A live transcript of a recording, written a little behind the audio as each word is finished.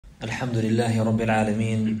الحمد لله رب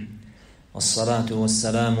العالمين والصلاة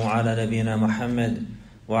والسلام على نبينا محمد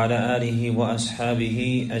وعلى آله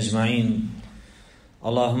وأصحابه أجمعين.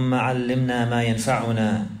 اللهم علمنا ما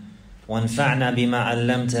ينفعنا وانفعنا بما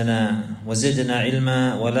علمتنا وزدنا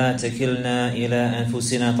علما ولا تكلنا إلى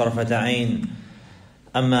أنفسنا طرفة عين.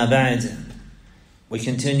 أما بعد, we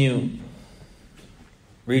continue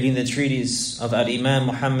reading the treatise of Al-Imam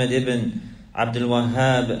Muhammad ibn Abdul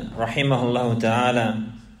Wahhab rahimahullah ta'ala.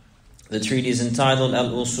 The treatise entitled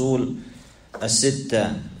Al-Usul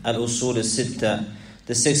As-Sitta, Al-Usul As-Sitta,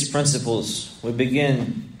 the six principles. We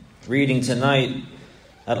begin reading tonight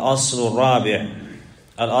Al-Aslu Al-Rabi',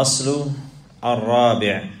 Al-Aslu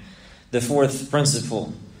Al-Rabi', the fourth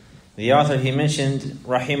principle. The author, he mentioned,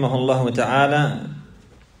 rahimahullah ta'ala,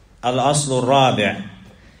 Al-Aslu Al-Rabi',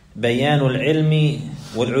 بيان العلم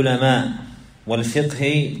والعلماء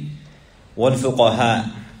والفقه والفقهاء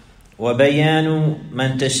وبيان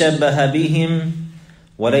من تشبه بهم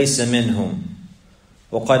وليس منهم.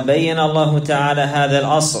 وقد بين الله تعالى هذا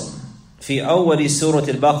الأصل في أول سورة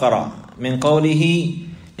البقرة من قوله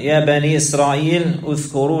يا بني إسرائيل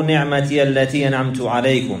اذكروا نعمتي التي أنعمت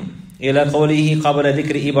عليكم إلى قوله قبل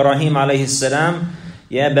ذكر إبراهيم عليه السلام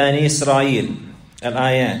يا بني إسرائيل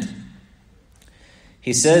الآيات.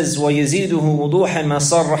 He says ويزيده وضوحا ما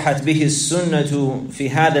صرحت به السنة في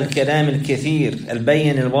هذا الكلام الكثير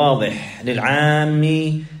البين الواضح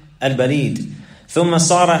للعام البليد. ثم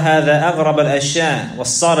صار هذا أغرب الأشياء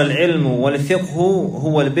وصار العلم والفقه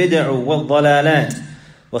هو البدع والضلالات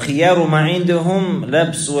وخيار ما عندهم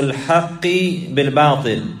لبس الحق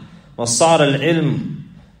بالباطل.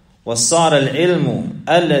 وصار العلم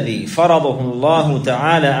الذي فرضه الله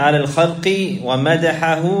تعالى على الخلق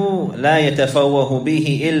ومدحه لا يتفوه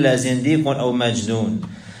به إلا زنديق أو مجنون.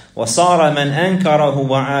 وصار من أنكره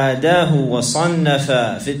وعاداه وصنف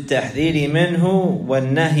في التحذير منه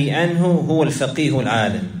والنهي عنه هو الفقيه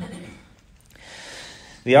العالم.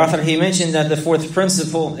 The author, he mentioned that the fourth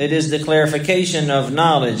principle, it is the clarification of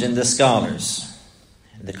knowledge in the scholars,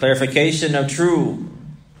 the clarification of true,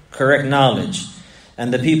 correct knowledge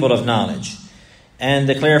and the people of knowledge, and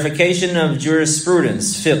the clarification of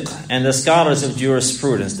jurisprudence, fiqh, and the scholars of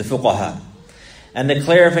jurisprudence, the fuqaha, and the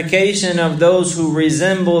clarification of those who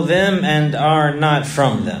resemble them and are not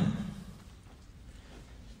from them.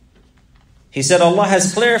 He said Allah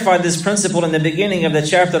has clarified this principle in the beginning of the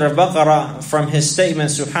chapter of Baqarah from His statement,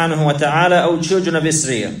 subhanahu wa ta'ala, O children of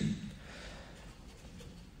Israel,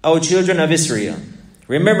 O children of Israel,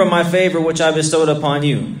 remember my favor which I bestowed upon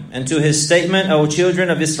you. And to His statement, O children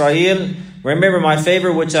of Israel, remember my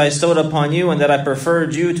favor which I bestowed upon you and that I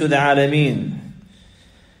preferred you to the alameen.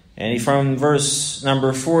 And from verse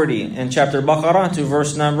number 40 in chapter Baqarah to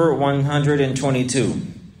verse number 122.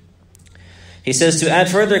 He says, to add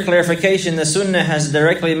further clarification, the Sunnah has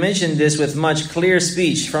directly mentioned this with much clear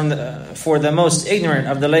speech for the most ignorant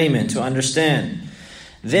of the laymen to understand.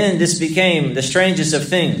 Then this became the strangest of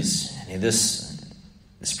things. This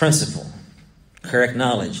principle, correct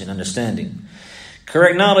knowledge and understanding.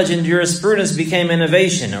 Correct knowledge and jurisprudence became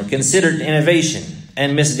innovation or considered innovation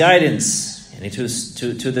and misguidance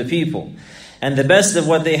to the people. And the best of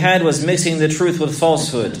what they had was mixing the truth with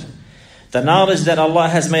falsehood. The knowledge that Allah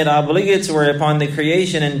has made obligatory upon the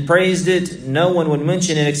creation and praised it, no one would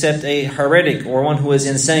mention it except a heretic or one who is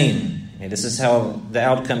insane. And this is how the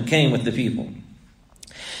outcome came with the people.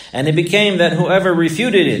 And it became that whoever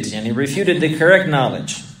refuted it, and he refuted the correct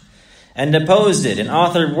knowledge, and opposed it, and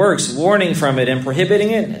authored works warning from it and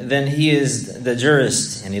prohibiting it, then he is the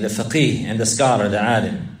jurist, and the faqih, and the scholar, the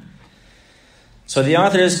alim. So the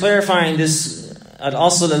author is clarifying this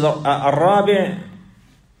al-asl al-rabi',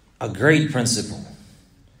 a great principle.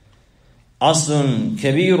 Aslun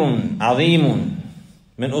kabirun azimun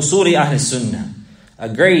min usuli ahli sunnah. A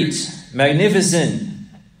great, magnificent,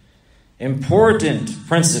 important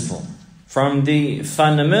principle from the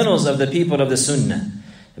fundamentals of the people of the Sunnah.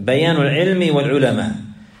 Bayanul ilmi wal ulama.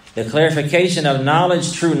 The clarification of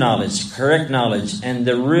knowledge, true knowledge, correct knowledge, and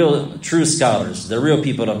the real, true scholars, the real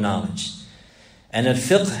people of knowledge. And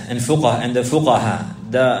al-fiqh and fuqah and the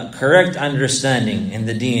fuqaha, the correct understanding in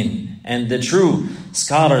the deen, and the true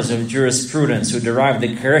scholars of jurisprudence who derive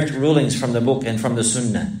the correct rulings from the book and from the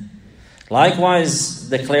Sunnah. Likewise,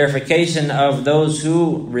 the clarification of those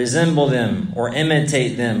who resemble them or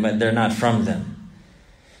imitate them, but they're not from them.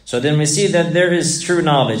 So then we see that there is true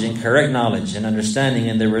knowledge and correct knowledge and understanding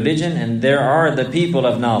in the religion, and there are the people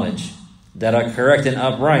of knowledge that are correct and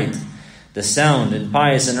upright, the sound and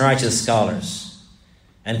pious and righteous scholars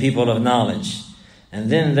and people of knowledge. And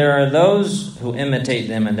then there are those who imitate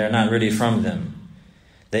them and they're not really from them.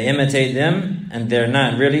 They imitate them and they're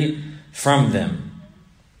not really from them.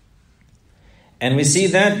 And we see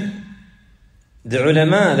that the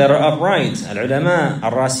ulama that are upright, al-ulama,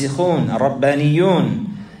 al-rasikhun,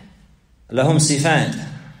 al-rabbaniyun, lahum sifat.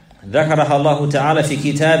 ذكرها الله تعالى في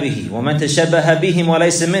كتابه ومن تشبه بهم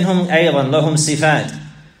وليس منهم أيضا لهم صفات.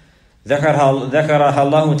 ذكرها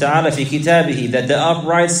الله تعالى في كتابه that the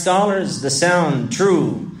upright scholars, the sound,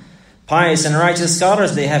 true, pious and righteous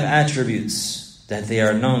scholars, they have attributes that they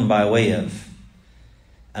are known by way of.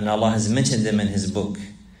 And Allah has mentioned them in His book.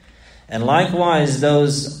 And likewise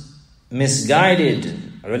those misguided,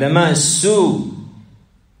 ulama su,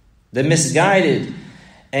 the misguided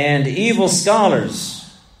and evil scholars,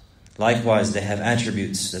 likewise, they have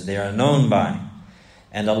attributes that they are known by.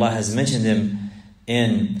 And Allah has mentioned them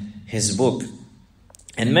in His book.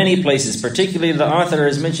 In many places, particularly the author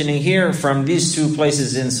is mentioning here from these two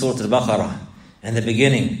places in Surah Al-Baqarah, in the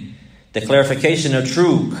beginning, the clarification of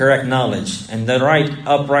true, correct knowledge, and the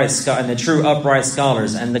true upright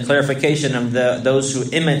scholars, and the clarification of those who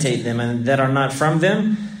imitate them and that are not from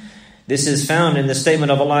them. This is found in the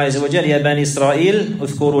statement of Allah Azza wa Jalla, Ya Bani Israel,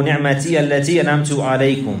 اذكروا نعمتي التي أنعمت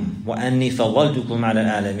عليكم وأني فضلتكم على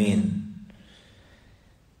العالمين.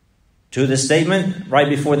 To the statement right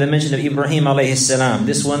before the mention of Ibrahim alayhi salam.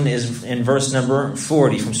 This one is in verse number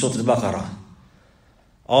 40 from Surah Al-Baqarah.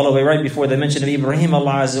 All the way right before the mention of Ibrahim,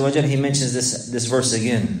 Allah Azza wa Jalla, He mentions this verse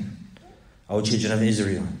again. O children of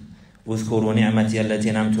Israel, اذكروا نعمتي التي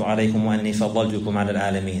أنعمت عليكم وأني فضلتكم على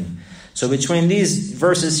العالمين. So between these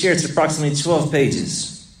verses here, it's approximately 12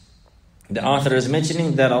 pages. The author is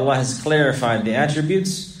mentioning that Allah has clarified the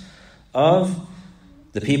attributes of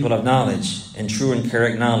the people of knowledge and true and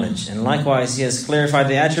correct knowledge. And likewise, He has clarified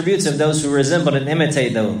the attributes of those who resemble and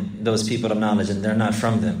imitate those people of knowledge, and they're not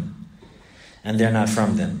from them. And they're not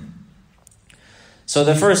from them. So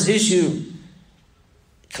the first issue,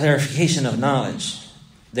 clarification of knowledge.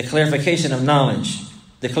 The clarification of knowledge.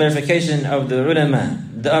 The clarification of the ulama,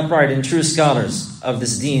 the upright and true scholars of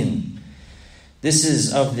this deen. This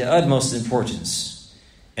is of the utmost importance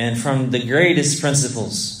and from the greatest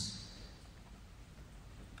principles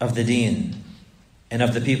of the deen and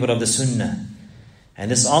of the people of the sunnah.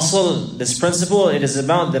 And this principle, it is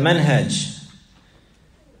about the manhaj.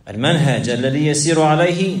 المنهج الذي يسير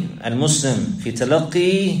عليه المسلم في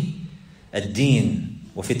تلقي الدين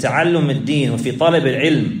وفي تعلم الدين وفي طلب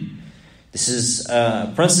العلم. This is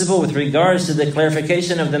a principle with regards to the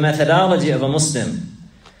clarification of the methodology of a Muslim.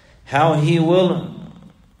 How he will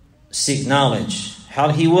seek knowledge. How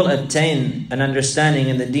he will attain an understanding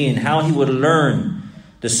in the deen. How he would learn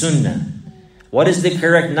the sunnah. What is the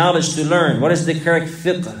correct knowledge to learn? What is the correct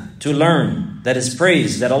fiqh to learn that is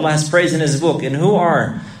praised, that Allah has praised in His book? And who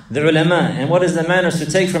are the ulama? And what is the manners to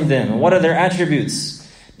take from them? And what are their attributes?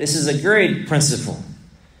 This is a great principle.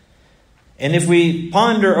 And if we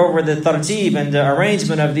ponder over the tartib and the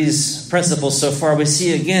arrangement of these principles so far, we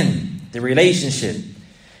see again the relationship.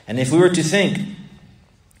 And if we were to think,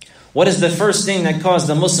 what is the first thing that caused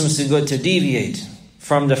the Muslims to deviate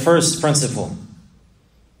from the first principle?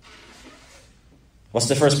 What's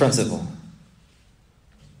the first principle?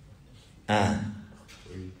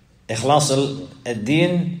 إخلاص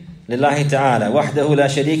الدين لله تعالى وحده لا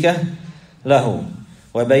شريك له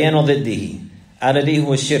وبيان ضده الذي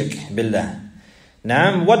هو الشرك بالله.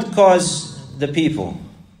 Now, what caused the people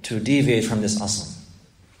to deviate from this asl?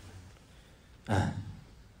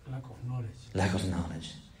 Lack of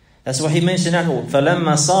knowledge. That's what he mentioned.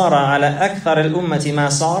 فَلَمَّا صَارَ عَلَى أَكْثَرِ الْأُمَّةِ مَا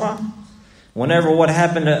صَارَ. Whenever what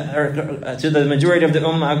happened to the majority of the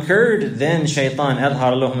ummah occurred, then shaitan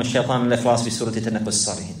أظهر لهم الشيطان الإخلاص في سورة تنقل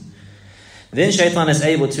الصالحين. Then shaitan is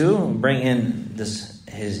able to bring in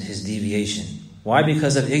his deviation. Why?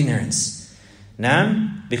 Because of ignorance. Now,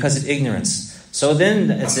 because of ignorance. So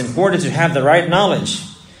then it's important to have the right knowledge.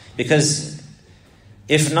 Because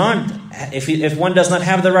if not, if one does not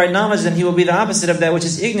have the right knowledge, then he will be the opposite of that, which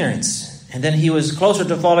is ignorance. And then he was closer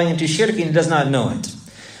to falling into shirk and he does not know it.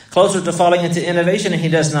 Closer to falling into innovation and he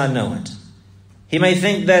does not know it. He may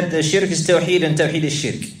think that the shirk is tawheed and tawheed is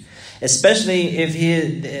shirk. Especially if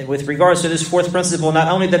he, with regards to this fourth principle, not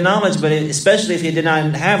only the knowledge, but especially if he did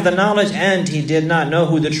not have the knowledge and he did not know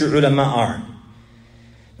who the true ulama are.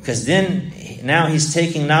 Because then, now he's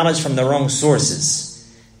taking knowledge from the wrong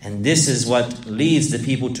sources. And this is what leads the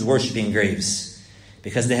people to worshipping graves.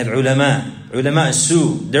 Because they have ulama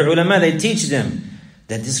su. Their ulama, they teach them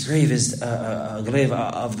that this grave is a grave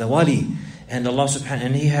of the wali. And Allah subhanahu,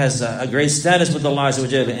 and he has a great status with Allah Azza wa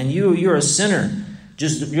Jalla. And you're a sinner.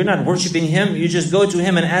 You're not worshipping him. You just go to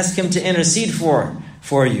him and ask him to intercede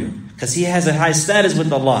for you. Because he has a high status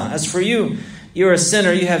with Allah. As for you, you're a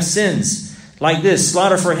sinner. You have sins. Like this,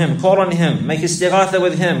 slaughter for him, call on him, make istighatha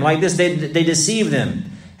with him. Like this, they deceive them.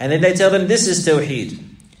 And then they tell them this is Tawheed.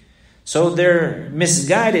 So they're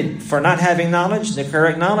misguided for not having knowledge, the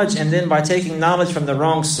correct knowledge, and then by taking knowledge from the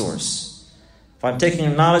wrong source. By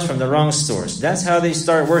taking knowledge from the wrong source. That's how they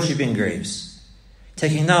start worshiping graves.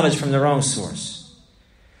 Taking knowledge from the wrong source.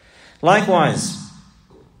 Likewise,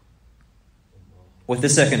 with the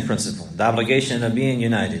second principle, the obligation of being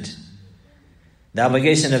united. The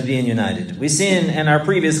obligation of being united. We see in our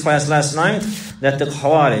previous class last night that the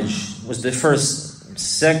Khawarij was the first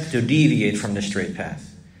sect to deviate from the straight path.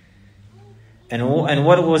 And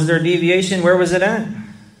what was their deviation? Where was it at?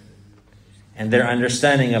 And their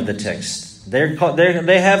understanding of the text. They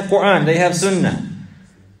have Quran, they have Sunnah.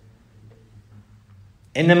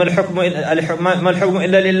 إِنَّمَا الْحُكْمُ إِلَّا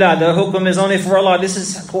لِلَّهِ. The hukum is only for Allah. This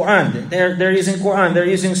is Quran. They're using Quran, they're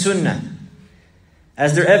using Sunnah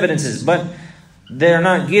as their evidences. But they're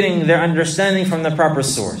not getting their understanding from the proper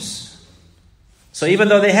source. So even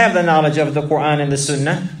though they have the knowledge of the Quran and the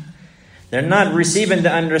Sunnah, they're not receiving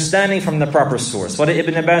the understanding from the proper source. What did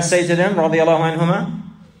Ibn Abbas say to them? Radiallahu anhuma?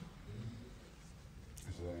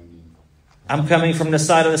 I'm coming from the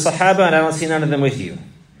side of the Sahaba and I don't see none of them with you.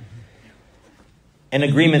 In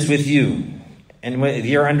agreements with you and with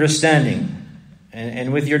your understanding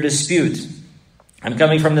and with your dispute. I'm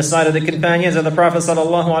coming from the side of the companions of the Prophet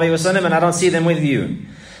sallallahu alaihi wasallam and I don't see them with you.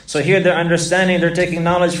 So here they're understanding, they're taking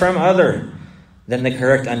knowledge from other than the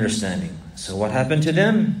correct understanding. So what happened to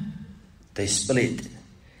them? They split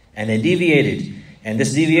and they deviated. And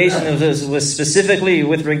this deviation was specifically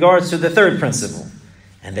with regards to the third principle.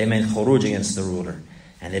 And they made khuruj against the ruler.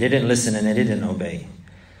 And they didn't listen and they didn't obey.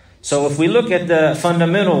 So if we look at the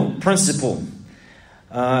fundamental principle,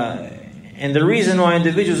 and the reason why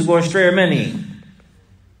individuals go astray are many.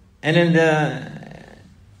 And in the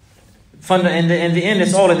end,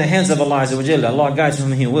 it's all in the hands of Allah Azza wa Jalla. Allah guides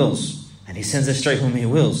whom He wills. And He sends astray whom He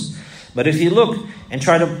wills. But if you look and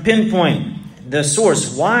try to pinpoint the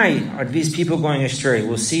source, why are these people going astray?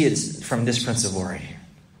 We'll see it's from this principle right here.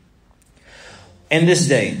 In this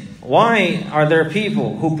day, why are there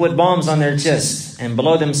people who put bombs on their chests and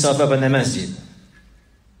blow themselves up in the masjid?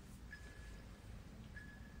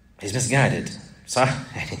 He's misguided.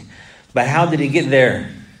 But how did he get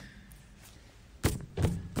there?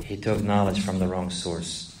 He took knowledge from the wrong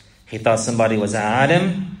source. He thought somebody was an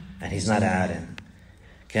alim, and he's not an alim.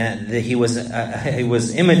 He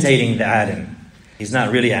was imitating the alim. He's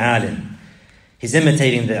not really an alim. He's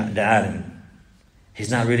imitating the alim. He's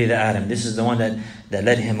not really the alim. This is the one that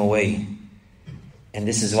led him away. And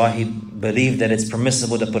this is why he believed that it's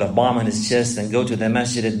permissible to put a bomb on his chest and go to the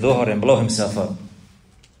masjid al-dhuhr and blow himself up.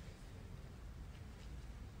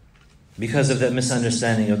 Because of that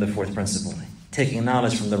misunderstanding of the fourth principle. Taking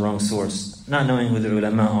knowledge from the wrong source. Not knowing who the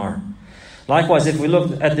ulama are. Likewise, if we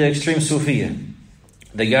look at the extreme Sufiya,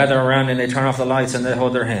 they gather around and they turn off the lights and they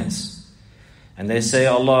hold their hands. And they say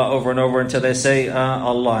Allah over and over until they say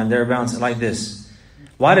Allah. And they're bouncing like this.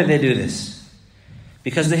 Why did they do this?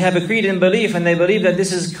 Because they have a creed and belief and they believe that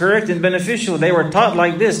this is correct and beneficial. They were taught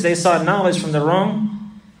like this. They sought knowledge from the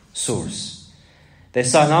wrong source. They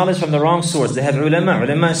sought knowledge from the wrong source. They have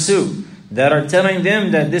ulama su, that are telling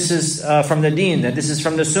them that this is from the deen, that this is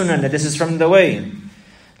from the sunnah, that this is from the way.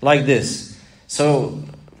 Like this. So,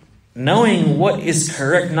 knowing what is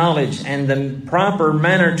correct knowledge and the proper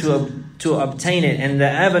manner to obtain it and the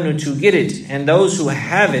avenue to get it and those who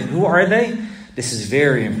have it, who are they? This is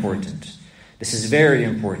very important. This is very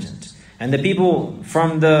important. And the people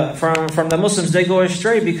from the Muslims, they go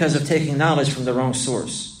astray because of taking knowledge from the wrong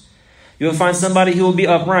source. You will find somebody who will be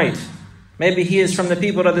upright. Maybe he is from the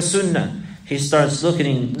people of the Sunnah. He starts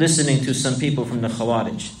listening to some people from the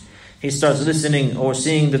Khawarij. He starts listening or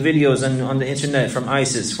seeing the videos on the internet from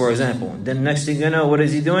ISIS, for example. Then next thing you know, what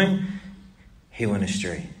is he doing? He went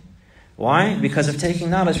astray. Why? Because of taking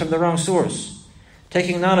knowledge from the wrong source.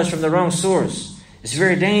 Taking knowledge from the wrong source. It's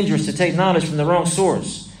very dangerous to take knowledge from the wrong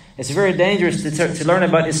source. It's very dangerous to learn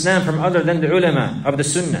about Islam from other than the ulama of the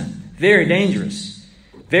Sunnah. Very dangerous.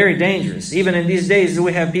 Very dangerous. Even in these days,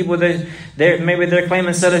 we have people that maybe they're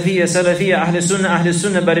claiming Salafiyya, Ahl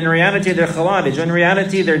Sunnah, but in reality they're Khawarij. In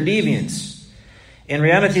reality they're deviants. In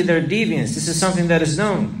reality they're deviants. This is something that is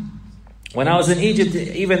known. When I was in Egypt,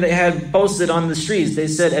 even they had posted on the streets, they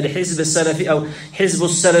said, Al-Hizb al-Salafi, or Hizb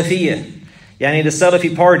al-Salafiyya. Yani the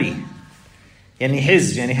Salafi party. Yani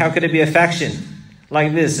Hizb, yani how could it be a faction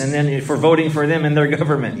like this? And then for voting for them in their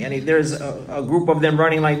government. Yani there's a group of them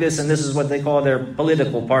running like this, and this is what they call their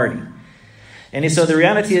political party. And so the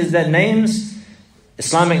reality is that names,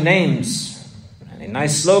 Islamic names,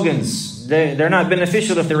 nice slogans, they're not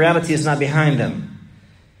beneficial if the reality is not behind them.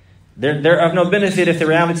 They're of no benefit if the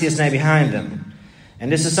reality is not behind them.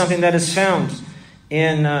 And this is something that is found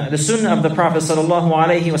in the Sunnah of the Prophet sallallahu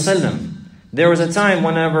alaihi wasallam. There was a time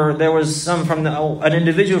whenever there was an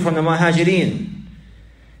individual from the Muhajirin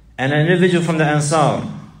and an individual from the Ansar.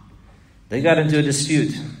 They got into a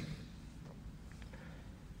dispute.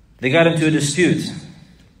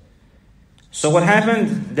 So what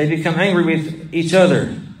happened? They become angry with each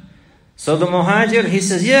other. So the Muhajir, he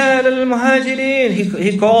says, Ya al-Muhajirin.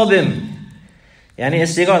 He called them.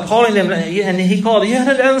 Calling them, and he called, Ya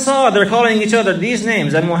al-Ansar. They're calling each other these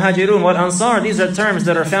names, al-Muhajirun, wal-Ansar. These are terms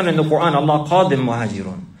that are found in the Quran. Allah called them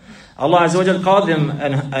Muhajirun. Allah Azza wa Jal called them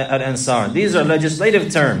al-Ansar. These are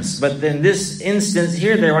legislative terms. But in this instance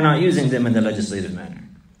here, they were not using them in the legislative manner.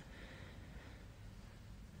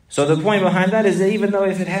 So the point behind that is that even though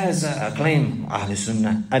if it has a claim, Ahl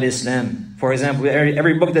Sunnah, Al-Islam, for example,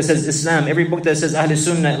 every book that says Islam, every book that says Ahl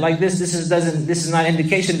Sunnah, like this is not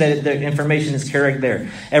indication that the information is correct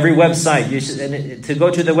there. Every website, to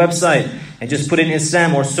go to the website and just put in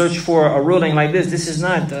Islam or search for a ruling like this is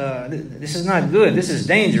not good. This is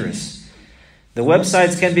dangerous. The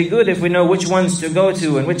websites can be good if we know which ones to go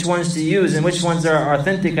to and which ones to use and which ones are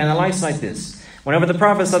authentic and the likes like this. Whenever the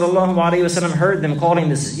Prophet ﷺ heard them calling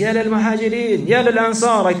this, Ya lil-Muhajirin, Ya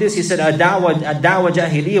lil-Ansar, like this, he said, Ad-da'wa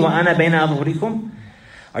jahiliya wa ana bayna adhurikum.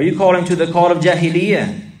 Are you calling to the call of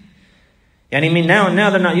jahiliyyah? Now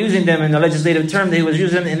they're not using them in the legislative term. They was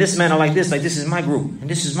using them in this manner like this is my group, and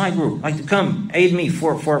this is my group. Like to come, aid me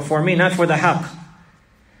for me, not for the haqq.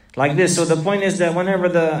 Like this. So the point is that whenever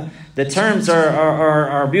the terms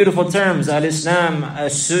are beautiful terms, Al-Islam,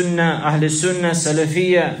 As-Sunnah, Ahl-Sunnah,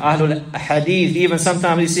 Salafiyya, Ahl-Hadith, even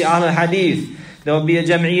sometimes you see Ahl-Hadith. There will be a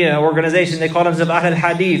jam'iyah, organization, they call themselves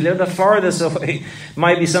Ahl-Hadith. They're the farthest away.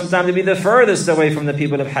 Might be sometimes to be the furthest away from the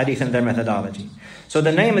people of Hadith and their methodology. So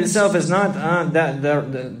the name itself is not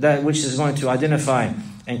that which is going to identify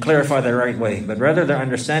and clarify the right way, but rather their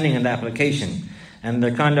understanding and the application and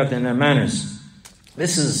their conduct and their manners.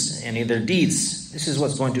 This is their deeds. This is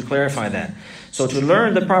what's going to clarify that. So to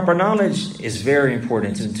learn the proper knowledge is very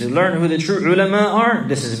important. To learn who the true ulama are,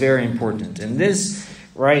 this is very important. And this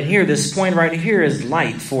right here, this point right here is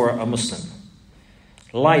light for a Muslim.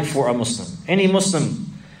 Light for a Muslim. Any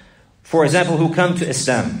Muslim, for example, who come to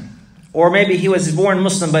Islam, or maybe he was born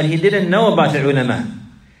Muslim but he didn't know about the ulama.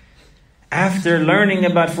 After learning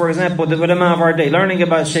about, for example, the ulama of our day, learning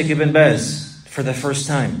about Sheikh Ibn Baz for the first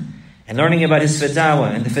time, and learning about his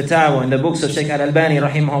fatawa and the books of Sheikh Al-Albani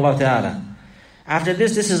rahimahullah ta'ala. After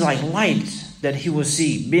this is like light that he will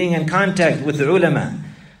see, being in contact with the ulama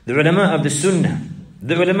of the sunnah,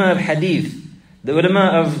 the ulama of hadith, the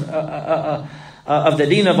ulama of the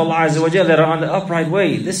deen of Allah Azza wa Jalla that are on the upright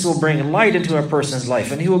way. This will bring light into a person's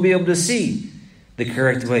life and he will be able to see the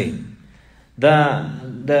correct way.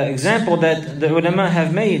 The example that the ulama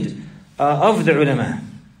have made of the ulama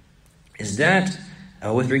is that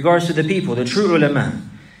with regards to the people, the true ulama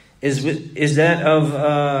is that of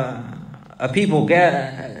a people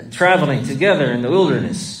traveling together in the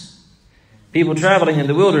wilderness. People traveling in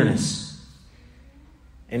the wilderness.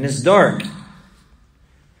 And it's dark.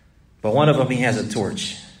 But one of them, he has a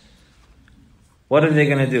torch. What are they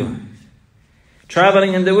going to do?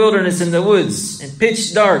 Traveling in the wilderness, in the woods, in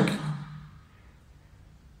pitch dark.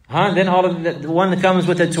 Then the one that comes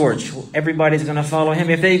with a torch, everybody's going to follow him.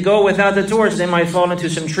 If they go without the torch, they might fall into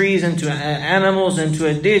some trees, into animals, into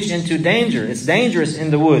a ditch, into danger. It's dangerous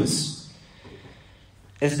in the woods.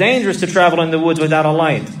 It's dangerous to travel in the woods without a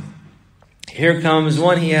light. Here comes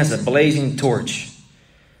one, he has a blazing torch.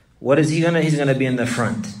 What is he going to? He's going to be in the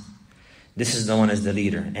front. This is the one as the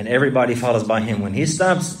leader. And everybody follows by him. When he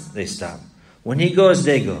stops, they stop. When he goes,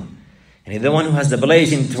 they go. And he's the one who has the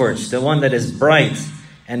blazing torch, the one that is bright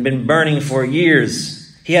and been burning for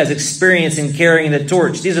years. He has experience in carrying the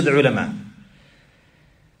torch. These are the ulama.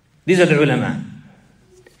 These are the ulama.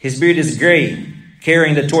 His beard is gray,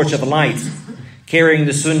 carrying the torch of light, carrying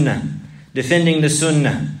the sunnah, defending the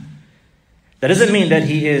sunnah. That doesn't mean that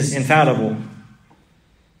he is infallible,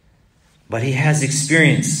 but he has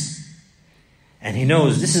experience. And he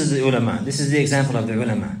knows this is the ulama. This is the example of the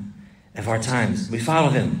ulama of our times. We follow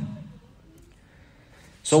them.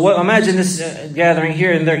 So imagine this gathering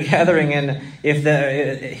here, and they're gathering, and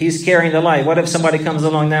if he's carrying the light, what if somebody comes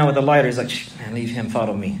along now with the lighter? He's like, man, leave him,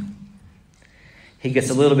 follow me. He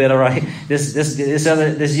gets a little bit of light.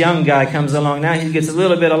 This young guy comes along now. He gets a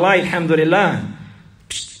little bit of light. Alhamdulillah.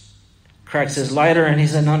 Cracks his lighter, and he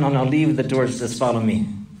said, no, leave the torch. Just follow me.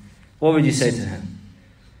 What would you say to him?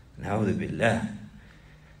 Na'udhu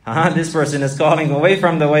billah. This person is calling away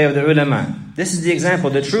from the way of the ulama. This is the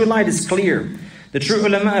example. The true light is clear. The true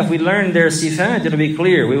ulama, if we learn their sifat, it'll be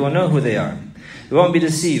clear. We will know who they are. We won't be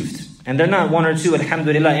deceived. And they're not one or two,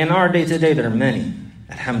 alhamdulillah. In our day today, there are many,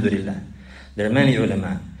 alhamdulillah. There are many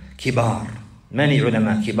ulama, kibar, many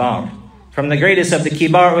ulama, kibar. From the greatest of the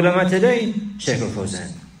kibar ulama today, Shaykh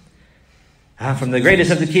al-Fawzan. From the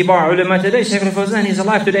greatest of the kibar ulama today, Shaykh al-Fawzan, he's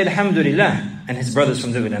alive today, alhamdulillah. And his brothers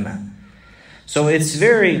from the ulama. So it's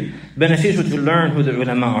very beneficial to learn who the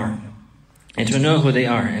ulama are. And to know who they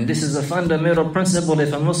are. And this is a fundamental principle.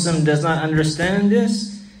 If a Muslim does not understand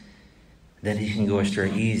this, then he can go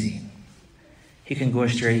astray easy. He can go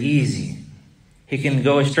astray easy. He can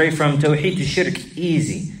go astray from tawheed to shirk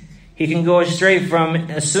easy. He can go astray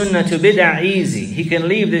from sunnah to bid'ah easy. He can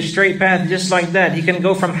leave the straight path just like that. He can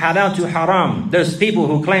go from halal to haram. There's people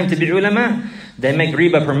who claim to be ulama, they make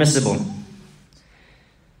riba permissible.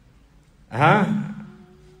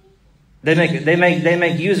 They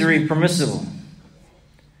make usury permissible.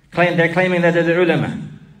 They're claiming that they're the ulama.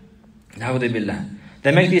 Na'udhu billah.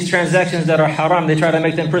 They make these transactions that are haram, they try to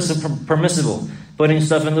make them permissible. Putting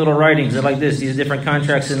stuff in little writings like this, these different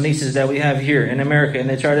contracts and leases that we have here in America, and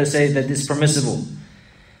they try to say that this is permissible.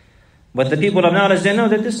 But the people of knowledge, they know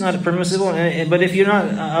that this is not permissible. But if you're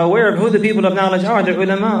not aware of who the people of knowledge are, the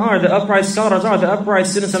ulama are, the upright scholars are, the upright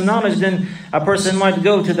students of knowledge, then a person might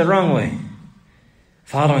go to the wrong way.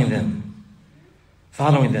 Following them.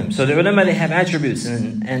 So the ulama, they have attributes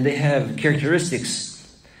and they have characteristics.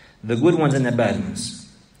 The good ones and the bad ones.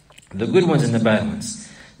 The good ones and the bad ones.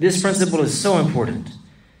 This principle is so important.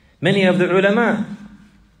 Many of the ulama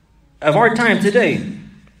of our time today,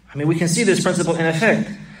 we can see this principle in effect.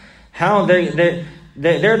 How they're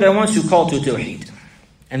the ones who call to tawheed.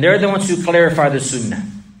 And they're the ones who clarify the sunnah.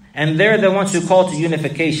 And they're the ones who call to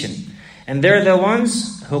unification. And they're the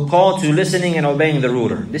ones who call to listening and obeying the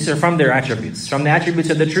ruler. These are from their attributes. From the attributes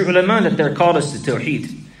of the true ulama, that they're called us to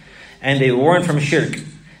tawheed. And they warn from shirk.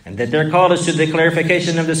 And that they're called us to the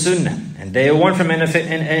clarification of the sunnah. And they warn from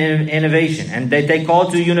innovation. And they call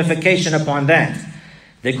to unification upon that.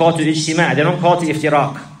 They call to ijtima'. They don't call to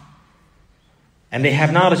iftiraq. And they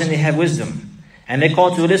have knowledge and they have wisdom. And they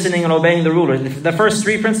call to listening and obeying the ruler. The first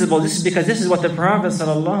three principles, this is because this is what the Prophet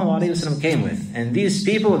ﷺ came with. And these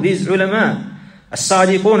people, these ulama,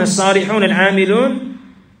 as-sadiqun, as-salihun, al-amilun,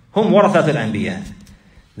 hum warathat al-anbiya.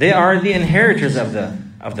 They are the inheritors of the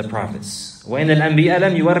prophets. وَإِنَّ الْأَنْبِيَاءَ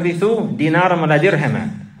لَمْ يُوَرِّثُوا دِينَارًا وَلَا دِرْهَمًا.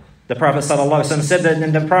 The Prophet ﷺ said that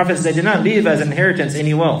in the prophets, they did not leave as inheritance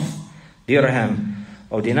any wealth. Dirham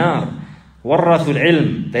or dinar. وَرَّثُوا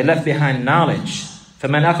الْعِلْمِ. They left behind knowledge.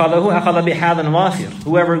 فَمَنْ أَخَذَهُ أَخَذَ بِحَاذٍ وَافِرٍ.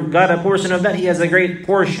 Whoever got a portion of that, he has a great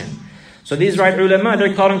portion. So these right ulama,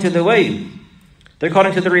 they're calling to the way. They're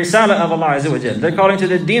calling to the risala of Allah Azza wa Jal. They're calling to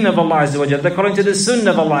the deen of Allah Azza wa Jal. They're calling to the sunnah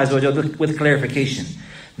of Allah Azza wa Jal with clarification.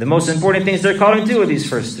 The most important things they're calling to are these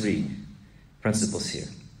first three principles here.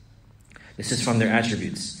 This is from their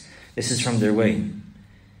attributes. This is from their way.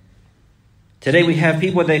 Today we have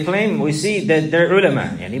people, they claim, we see that they're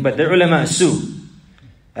ulama, but they're ulama su.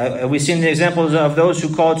 We've seen the examples of those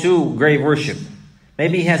who call to grave worship.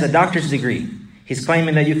 Maybe he has a doctor's degree. He's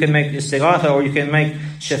claiming that you can make istighatha or you can make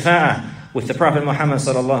shafa'ah with the Prophet Muhammad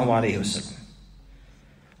sallallahu alayhi wasallam.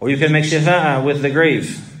 Or you can make shafa'ah with the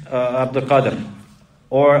grave of the Qadr.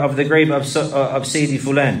 Or of the grave of Sayyidi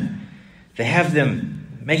Fulan. They have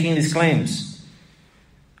them making these claims.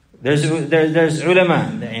 There's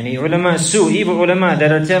ulama, ulama su, evil ulama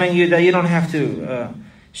that are telling you that you don't have to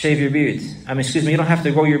shave your beard. You don't have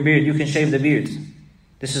to grow your beard. You can shave the beard.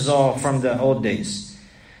 This is all from the old days.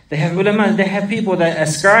 They have ulama, they have people that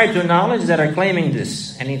ascribe to knowledge that are claiming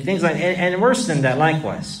this. And things like, and worse than that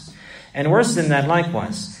likewise.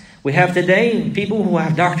 We have today people who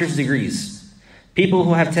have doctor's degrees. People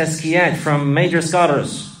who have tazkiyat from major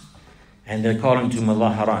scholars. And they're calling to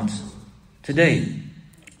malaharat. Today,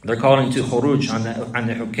 they're calling to khuruj on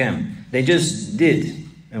the hukam. They just did.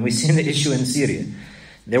 And we've seen the issue in Syria.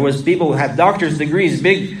 There was people who had doctor's degrees,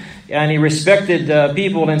 big and respected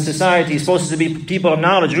people in society, supposed to be people of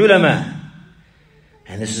knowledge, ulama.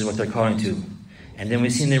 And this is what they're calling to. And then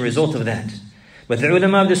we've seen the result of that. But the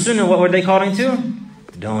ulama of the sunnah, what were they calling to?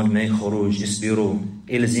 Don't make khuruj, isbiru,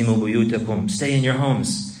 ilzimu buyutakum. Stay in your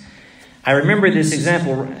homes. I remember this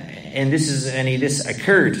example, and this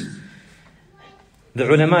occurred. The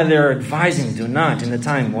ulama, they're advising, do not, in the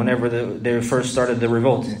time, whenever they first started the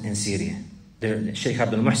revolt in Syria. Sheikh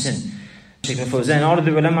Abdul Muhsin, Sheikh al-Fawzan, all of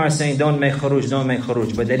the ulama are saying, don't make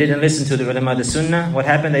khuruj. But they didn't listen to the ulama, the sunnah. What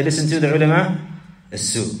happened? They listened to the ulama,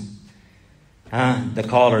 as-su. The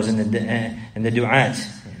callers and the du'at.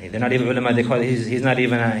 They're not even ulama, they call he's not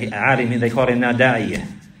even a alim, they call him now da'iyah.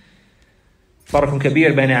 Farqun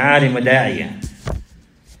kabir bayna alim wa da'iyah.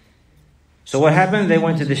 So what happened? They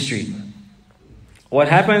went to the street. What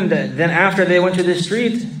happened? Then after they went to the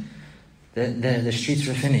street, The streets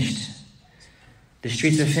were finished. The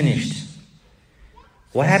streets are finished.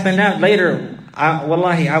 What happened out later?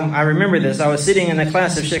 I remember this. I was sitting in the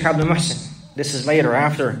class of Sheikh Abdul Muhsin. This is later,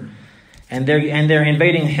 after, and they're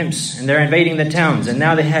invading Hims, and they're invading the towns, and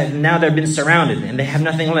now they've been surrounded, and they have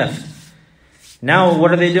nothing left. Now,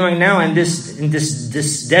 what are they doing now in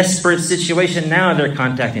this desperate situation? Now they're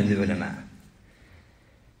contacting the ulama.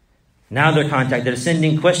 Now they're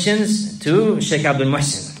sending questions to Sheikh Abdul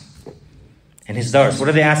Muhsin and his daughters. What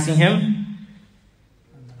are they asking him?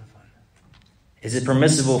 Is it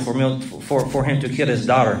permissible for him to kill his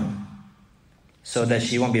daughter so that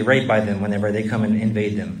she won't be raped by them whenever they come and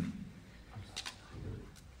invade them?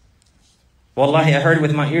 Wallahi, I heard it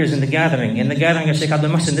with my ears in the gathering of Sheikh Abdul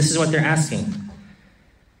Muhsin. This is what they're asking.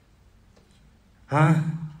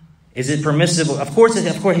 Is it permissible? Of course,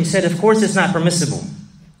 he said, of course it's not permissible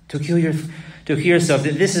to kill yourself.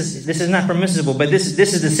 This is not permissible, but this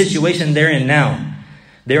is the situation they're in now.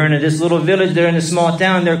 They're in this little village, they're in a small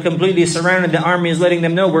town, they're completely surrounded. The army is letting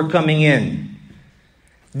them know we're coming in.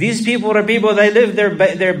 These people are people, they live,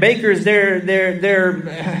 they're bakers,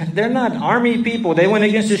 they're not army people. They went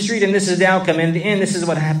against the street and this is the outcome. In the end, this is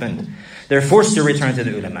what happened. They're forced to return to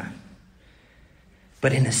the ulama.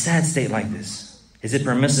 But in a sad state like this, is it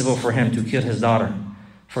permissible for him to kill his daughter?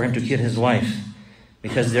 For him to kill his wife?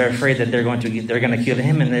 Because they're afraid that they're going to kill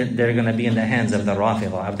him and they're going to be in the hands of the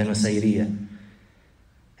Rafida, of the Nusayriyah.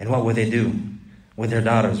 And what will they do with their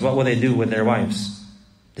daughters? What will they do with their wives?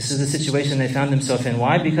 This is the situation they found themselves in.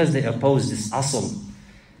 Why? Because they opposed this asl.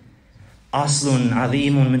 Aslun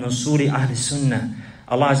azimun min usuli ahli sunnah.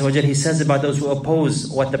 Allah Azza wa Jal, He says about those who oppose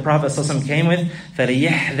what the Prophet ﷺ came with,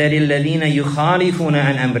 فَلْيَحْذَرِ الَّذِينَ يُخَالِفُونَ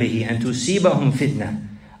عَنْ أَمْرِهِ أَنْ تُصِيبَهُمْ فِتْنَةٌ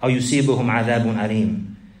أَوْ يُصِيبَهُمْ عَذَابٌ أَلِيمٌ.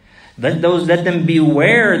 Let them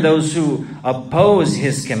beware those who oppose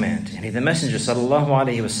His command. And the Messenger sallallahu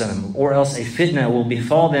alaihi wasallam, or else a fitna will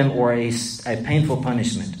befall them, or a painful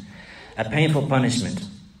punishment. A painful punishment.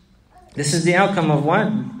 This is the outcome of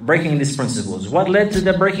what? Breaking these principles. What led to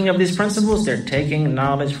the breaking of these principles? They're taking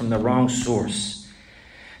knowledge from the wrong source.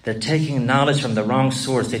 They're taking knowledge from the wrong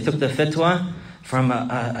source. They took the fatwa from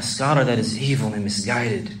a scholar that is evil and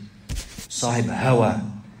misguided. Sahib Hawa.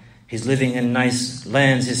 He's living in nice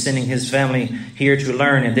lands. He's sending his family here to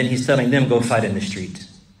learn. And then he's telling them, go fight in the street.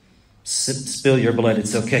 Spill your blood.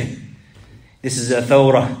 It's okay. This is a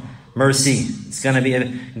thawrah, mercy. It's going to be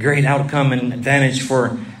a great outcome and advantage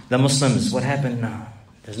for the Muslims. What happened? No.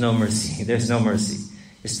 There's no mercy. There's no mercy.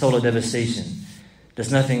 It's total devastation.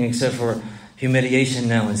 There's nothing except for humiliation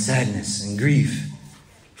now and sadness and grief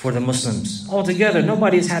for the Muslims. Altogether,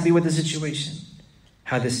 nobody is happy with the situation.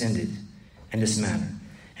 How this ended in this manner.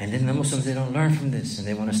 And then the Muslims, they don't learn from this. And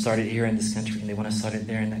they want to start it here in this country. And they want to start it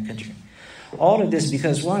there in that country. All of this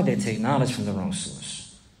because why? They take knowledge from the wrong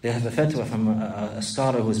source. They have a fatwa from a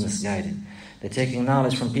scholar who is misguided. They're taking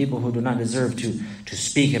knowledge from people who do not deserve to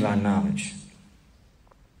speak about knowledge.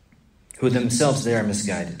 Who themselves, they are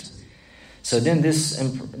misguided. So then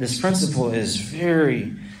this principle is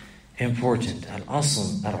very important.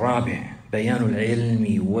 Al-asl al-rabi' bayan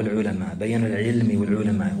al-ilmi wal-ulama. Bayan al-ilmi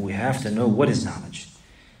wal-ulama. We have to know what is knowledge.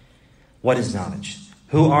 What is knowledge?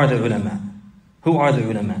 Who are the ulama? Who are the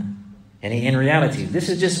ulama? And in reality, this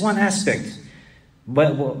is just one aspect.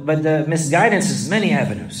 But the misguidance is many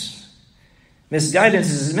avenues.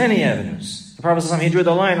 Misguidance is many avenues. The Prophet ﷺ, he drew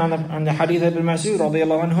the line on the hadith of Ibn Mas'ud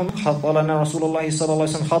radiyallahu anhum. خَطَّ لَنَا رَسُولُ اللَّهِ صَلَّى اللَّهِ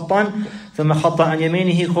وسلم خَطًّا ثُمَّ خَطَّ عَنْ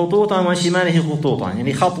يَمِينِهِ خُطُوطًا وَعَنْ شِمَالِهِ خُطُوطًا.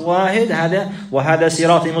 يعني خط واحد هذا وهذا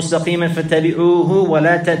صراط مستقيما فاتبعوه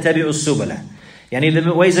ولا تتبعوا السبل. يعني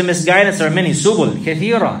the ways of misguidance are many. Subul,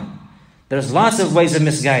 كثيرة. There's lots of ways of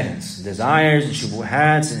misguidance. Desires,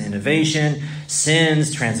 shubuhats, and innovation,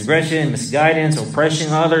 sins, transgression, misguidance,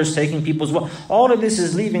 oppressing others, taking people's wealth. All of this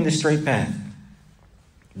is leaving the straight path.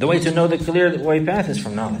 The way to know the clear way path is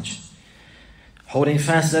from knowledge. Holding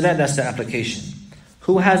fast to that, that's the application.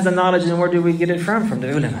 Who has the knowledge and where do we get it from? From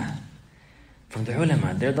the ulama. From the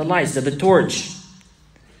ulama. They're the lights, they're the torch.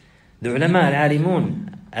 The ulama,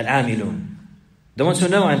 al-alimun, al-amilun. The ones who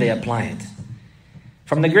know and they apply it.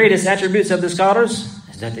 From the greatest attributes of the scholars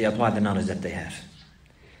is that they apply the knowledge that they have.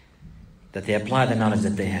 That they apply the knowledge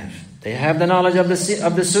that they have. They have the knowledge of the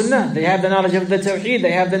sunnah. They have the knowledge of the tawheed.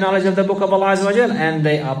 They have the knowledge of the book of Allah Azza wa Jal. And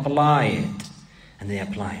they apply it. And they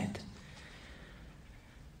apply it.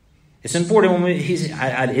 It's important when he's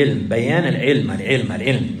al-ilm. Bayan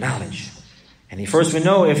al-ilm. Knowledge. And first we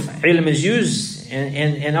know if ilm is used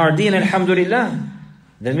in our deen, alhamdulillah,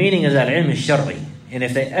 the meaning is al-ilm al-shar'i. And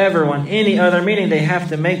if they ever want any other meaning, they have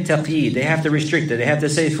to make taqeed. They have to restrict it. They have to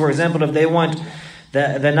say, for example, if they want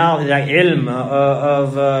the knowledge, like ilm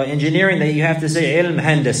of engineering, that you have to say ilm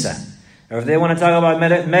handasa. Or if they want to talk about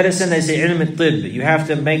medicine, they say ilm al-tib. You have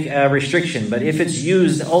to make a restriction. But if it's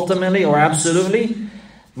used ultimately or absolutely,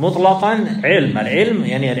 مطلقا علم. العلم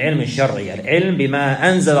يعني العلم الشرعي. العلم بما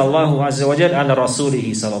أنزل الله عز وجل على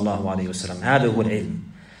رسوله صلى الله عليه وسلم. هذا هو العلم.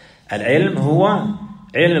 العلم هو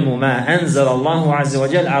علم ما أنزل الله عز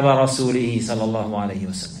وجل على رسوله صلى الله عليه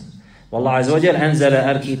وسلم. والله عز وجل أنزل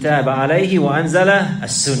الكتاب عليه وأنزل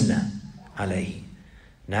السنة عليه.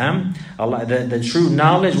 Now, Allah, the true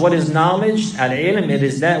knowledge, what is knowledge? Al-ilm, it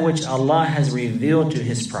is that which Allah has revealed to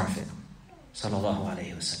His Prophet sallallahu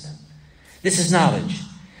alayhi wasallam. This is knowledge.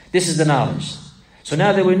 This is the knowledge. So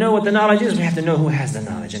now that we know what the knowledge is, we have to know who has the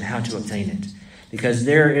knowledge and how to obtain it. Because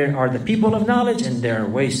there are the people of knowledge and there are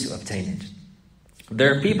ways to obtain it.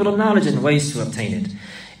 There are people of knowledge and ways to obtain it.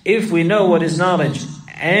 If we know what is knowledge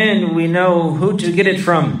and we know who to get it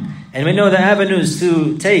from and we know the avenues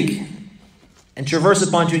to take and traverse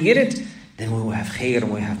upon to get it, then we will have khair and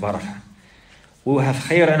we will have barakah. We will have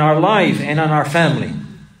khair in our life and in our family.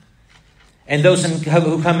 And those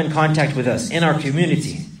who come in contact with us, in our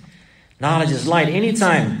community. Knowledge is light.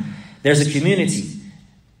 Anytime there's a community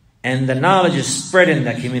and the knowledge is spread in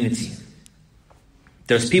that community,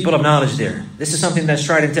 there's people of knowledge there. This is something that's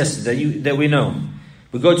tried and tested, that we know.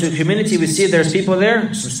 We go to a community, we see there's people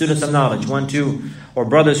there, some students of knowledge, 1, 2, or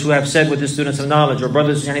brothers who have said with the students of knowledge, or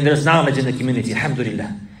brothers, there's knowledge in the community,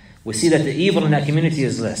 alhamdulillah. We see that the evil in that community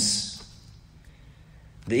is less.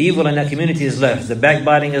 The evil in that community is less. The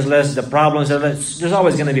backbiting is less. The problems are less. There's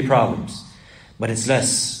always going to be problems, but it's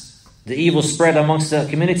less. The evil spread amongst the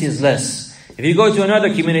community is less. If you go to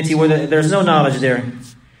another community where there's no knowledge there,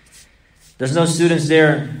 there's no students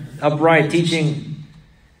there upright teaching,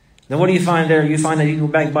 then what do you find there? You find that people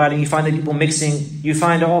backbiting, you find that people mixing, you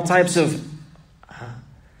find all types of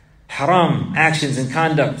haram actions and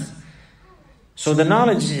conduct. So the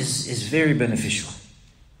knowledge is very beneficial.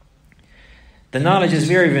 The knowledge is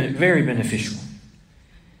very, very beneficial.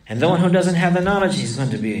 And the one who doesn't have the knowledge, he's going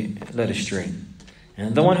to be led astray.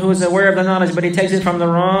 And the one who is aware of the knowledge, but he takes it from the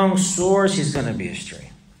wrong source, he's going to be astray.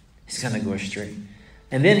 He's going to go astray.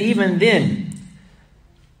 And then, even then,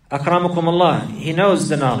 akramakum Allah, he knows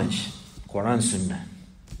the knowledge. Quran, Sunnah.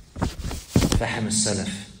 Fahm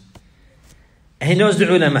As-Salaf. And he knows the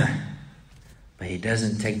ulama. But he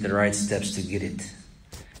doesn't take the right steps to get it.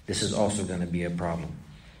 This is also going to be a problem.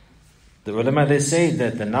 The ulama, they say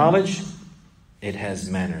that the knowledge, it has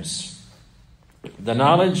manners. The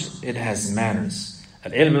knowledge, it has manners.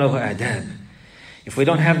 Al-ilm lahu adab. If we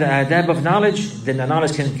don't have the adab of knowledge, then the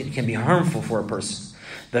knowledge can be harmful for a person.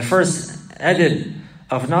 The first adab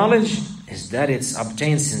of knowledge is that it's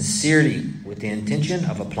obtained sincerely with the intention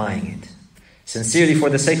of applying it. Sincerely for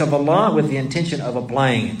the sake of Allah with the intention of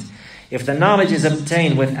applying it. If the knowledge is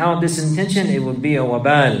obtained without this intention, it will be a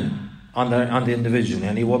wabal on the individual.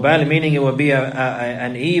 And wabal meaning it will be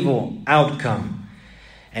an evil outcome.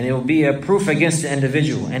 And it will be a proof against the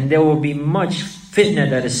individual. And there will be much fitna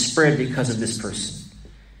that is spread because of this person.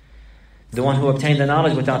 The one who obtained the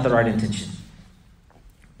knowledge without the right intention.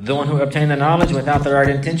 The one who obtained the knowledge without the right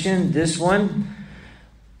intention, this one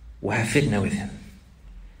will have fitna with him,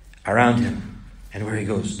 around him, and where he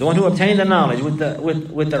goes. The one who obtained the knowledge with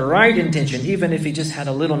the right intention, even if he just had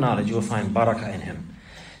a little knowledge, you will find barakah in him.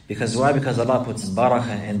 Because why? Because Allah puts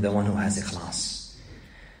barakah in the one who has ikhlas.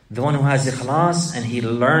 The one who has ikhlas, and he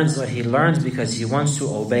learns what he learns because he wants to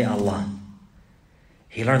obey Allah.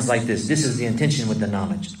 He learns like this. This is the intention with the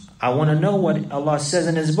knowledge. I want to know what Allah says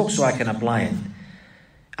in His book so I can apply it.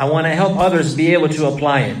 I want to help others be able to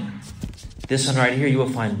apply it. This one right here, you will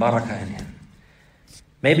find barakah in him.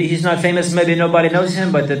 Maybe he's not famous, maybe nobody knows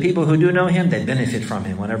him, but the people who do know him, they benefit from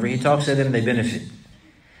him. Whenever he talks to them, they benefit.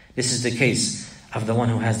 This is the case of the one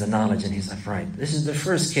who has the knowledge and he's upright. This is the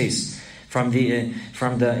first case from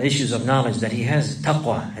the issues of knowledge, that he has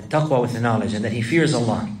taqwa with the knowledge, and that he fears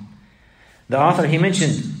Allah. The author, he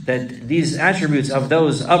mentioned that these attributes of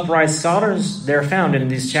those upright scholars, they're found in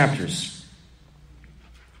these chapters.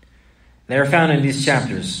 They are found in these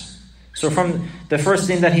chapters. So from the first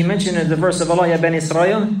thing that he mentioned is the verse of Allah, Ya Bani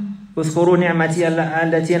Israel, اذكروا نعمتي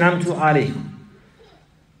التي أنعمت عليكم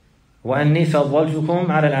وأني فضلتكم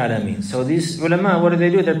على العالمين. So these ulama, what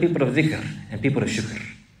do? They're people of dhikr and people of shukr.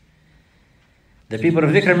 The people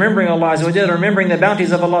of dhikr, remembering Allah Azza wa Jalla, remembering the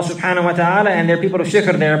bounties of Allah subhanahu wa ta'ala, and they're people of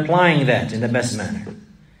shukr, they're applying that in the best manner.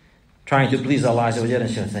 Trying to please Allah Azza wa Jalla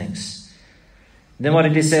and show thanks. Then what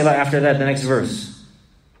did he say after that, the next verse?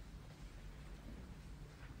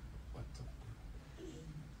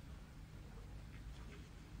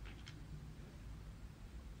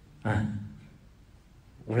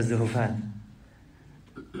 Where's the hufat?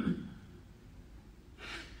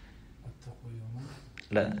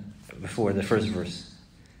 لا before the first verse.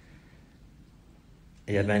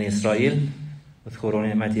 يا بني إسرائيل اذكروا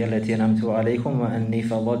نعمتي التي أنعمت عليكم وأني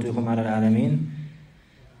فضلتكم على العالمين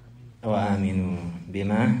وآمنوا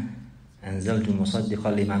بما أنزلت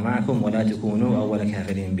مصدقا لما معكم ولا تكونوا أول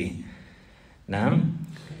كافرين به. نعم.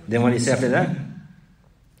 Then what do you say after that?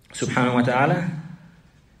 Subhanahu wa ta'ala.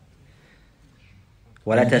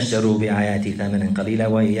 ولا تشتروا بآياتي ثمنا قليلا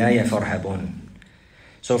وإياي فارهبون.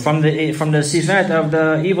 So from the sifat of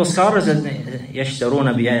the evil scholars,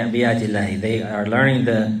 يشترون بآيات الله, they are learning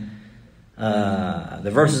the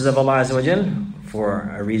verses of Allah Azza wa Jal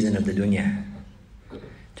for a reason of the dunya,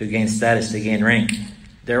 to gain status, to gain rank.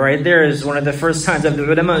 There, right there is one of the first signs of the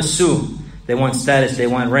ulama su. They want status, they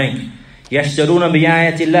want rank. يشترون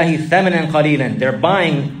بآيات الله ثمنا قليلا. They're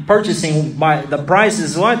buying, purchasing by the price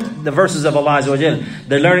is what? The verses of Allah Azza wa Jal.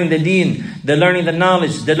 They're learning the deen, they're learning the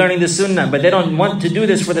knowledge, they're learning the sunnah, but they don't want to do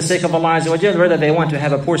this for the sake of Allah Azza wa Jal. Rather, they want to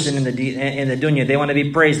have a portion in the dunya. They want to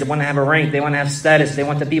be praised, they want to have a rank, they want to have status, they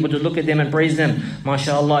want the people to look at them and praise them.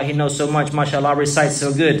 MashaAllah, he knows so much, MashaAllah, recites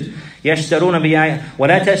so good. يشترون بآيات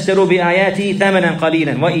ولا تشتروا بآياتي ثمنا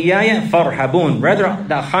قليلا وإياي فارهبون. Rather,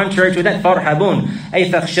 the contrary to that, فارهبون أي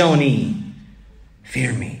فاخشوني,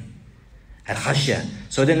 fear me. Al-khashya.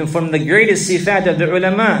 So then from the greatest sifat of the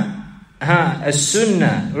ulama,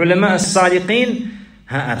 as-sunnah, ulama as-sadiqeen,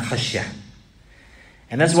 al-khashya.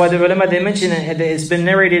 And that's why the ulama, they mention it, it's been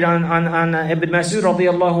narrated on Ibn Mas'ud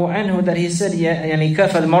radiyallahu anhu that he said, يعني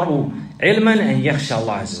كَفَى الْمَرْءُ عِلْمًا أَنْ يَخْشَى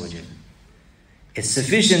اللَّهَ عَزَّ وَجَلَ. It's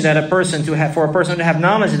sufficient that for a person to have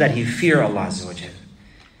knowledge that he fear Allah Azza wa Jal.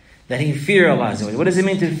 That he fear Allah Azza wa Jal. What does it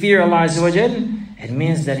mean to fear Allah Azza wa Jal? It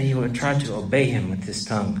means that he will try to obey Him with his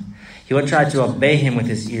tongue. He will try to obey Him with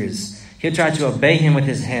his ears. He'll try to obey Him with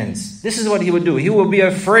his hands. This is what he would do. He will be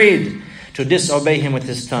afraid to disobey Him with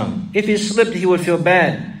his tongue. If he slipped, he would feel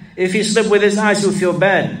bad. If he slipped with his eyes, he would feel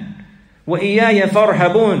bad. وَإِيَّايَ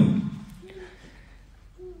فَارْهَبُونَ.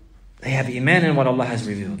 They have iman in what Allah has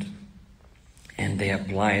revealed. And they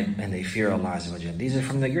apply it and they fear Allah Azza wa Jalla. These are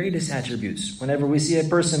from the greatest attributes. Whenever we see a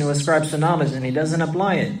person who ascribes to knowledge and he doesn't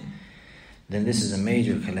apply it, then this is a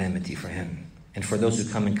major calamity for him. And for those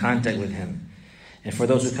who come in contact with him. And for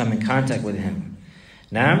those who come in contact with him.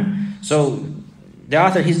 Now, so the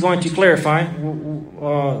author, he's going to clarify.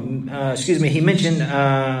 He mentioned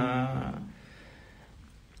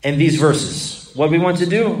in these verses. What we want to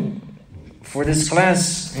do for this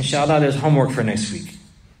class, inshallah, there's homework for next week.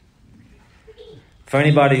 For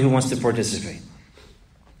anybody who wants to participate.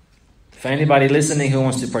 For anybody listening who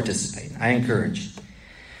wants to participate, I encourage.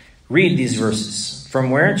 Read these verses. From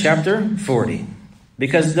where? Chapter 40.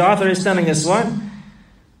 Because the author is telling us what?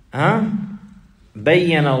 بَيَّنَ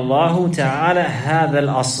اللَّهُ تَعَالَى هَذَا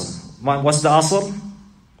الْأَصْلِ. What's the asl?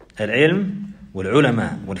 العلم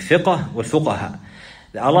والعلماء والفقه والفقهاء.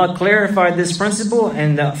 Allah clarified this principle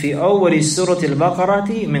in the في أول سورة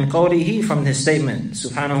البقرة من قوله, from his statement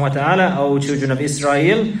subhanahu wa ta'ala, O children of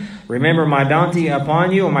Israel, remember my bounty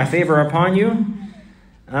upon you, or my favor upon you.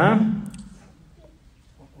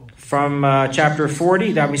 From chapter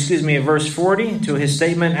 40, verse 40 to his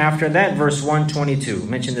statement after that, verse 122.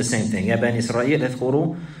 Mention the same thing. يا بني إسرائيل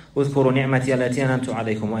اذكروا نعمتي التي أنعمت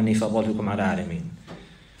عليكم وأني فضلتكم على العالمين.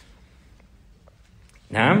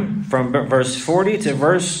 Now, from verse 40 to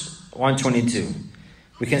verse 122,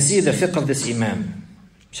 we can see the fiqh of this Imam,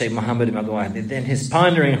 Shaykh Muhammad ibn Abdul Wahab, and his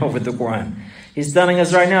pondering over the Quran. He's telling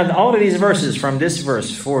us right now that all of these verses, from this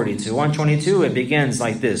verse 40 to 122, it begins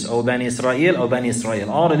like this. O Bani Israel, O Bani Israel.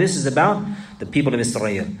 All of this is about the people of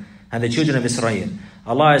Israel and the children of Israel.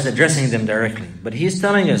 Allah is addressing them directly. But he's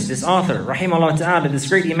telling us, this author, Rahimahullah Ta'ala, this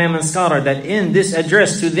great Imam and scholar, that in this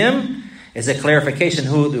address to them is a clarification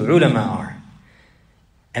who the ulama are.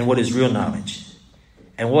 And what is real knowledge.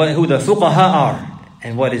 And who the fuqaha are.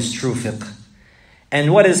 And what is true fiqh.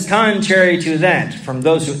 And what is contrary to that from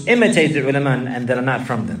those who imitate the ulama and that are not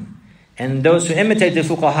from them. And those who imitate the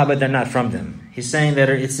fuqaha but they're not from them. He's saying that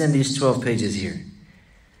it's in these 12 pages here.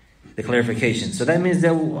 The clarification. So that means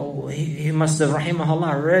that he must have,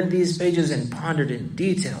 rahimahullah, read these pages and pondered in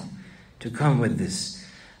detail to come with this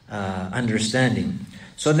understanding.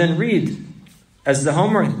 So then read, as the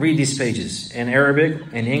homework, read these pages in Arabic,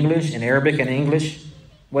 in English, in Arabic and English,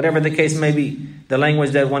 whatever the case may be, the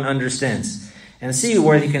language that one understands. And see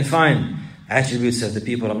where you can find attributes of the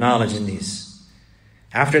people of knowledge in these.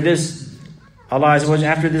 After this, Allah Azza wa Jalla,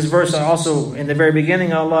 after this verse, also in the very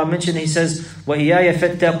beginning, Allah mentioned, He says, وَإِيَّايَ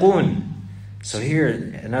فَاتَّقُونَ. So here,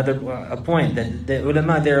 another point, that the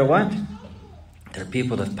ulama, they're what? They're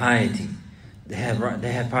people of piety. They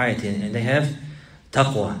have piety and they have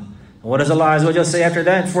taqwa. And what does Allah Azza wa Jalla say after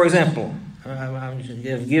that? For example,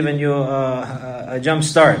 I've given you a jump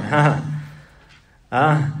start.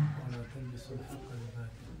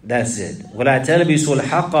 That's it. وَلَا تَلْبِسُوا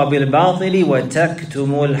الْحَقَّ بِالْبَاطِلِ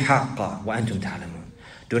وَتَكْتُمُوا الْحَقَّ وَأَنْتُمْ تَعْلَمُونَ.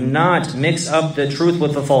 Do not mix up the truth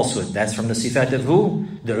with the falsehood. That's from the sifat of who?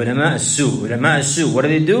 The ulama as-su. Ulama as-su. What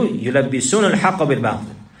do? يُلَبِّسُونَ الْحَقَّ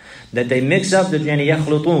بِالْبَاطِلِ. That they mix up the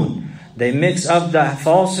يَخْلُطُونَ. They mix up the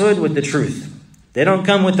falsehood with the truth. They don't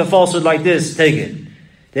come with the falsehood like this, take it.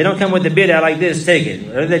 They don't come with the bid'ah like this, take it.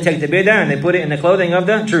 Or they take the bid'ah and they put it in the clothing of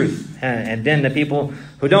the truth. And then the people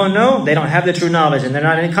who don't know, they don't have the true knowledge and they're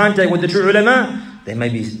not in contact with the true ulama, they may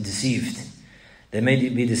be deceived. They may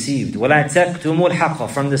be deceived. وَلَا تَكْتُمُوا الْحَقَّ.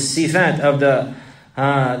 From the sifat of the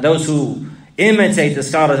those who imitate the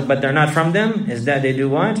scholars but they're not from them, is that they do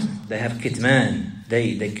what? They have kitman.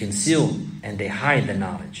 They conceal and they hide the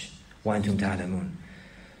knowledge. وَأَنْتُمْ تَعْلَمُونَ.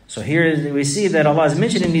 So here we see that Allah is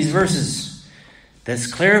mentioning these verses. That's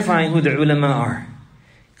clarifying who the ulama are.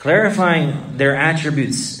 Clarifying their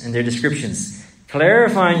attributes and their descriptions.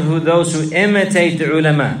 Clarifying who those who imitate the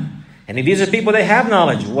ulama. And if these are people, they have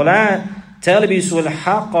knowledge. وَلَا تَلْبِسُوا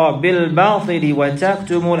الْحَقَّ بِالْبَاطِلِ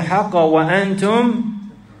وَتَكْتُمُوا الْحَقَّ وَأَنْتُمْ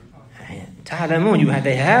تَعْلَمُونَ.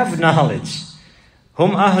 They have knowledge.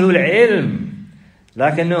 هُمْ أَهْلُ الْعِلْمِ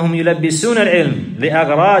لكنهم يلبسون العلم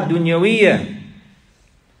لأغراض دنيوية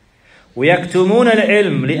ويكتمون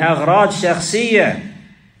العلم لأغراض شخصية.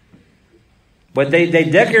 But they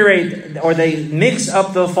decorate or they mix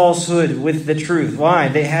up the falsehood with the truth. Why?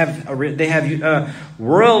 They have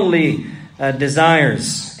worldly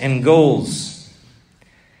desires and goals.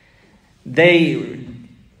 They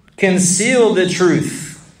conceal the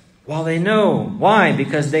truth while they know. Why?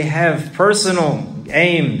 Because they have personal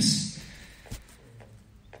aims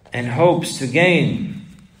and hopes to gain.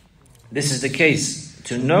 This is the case.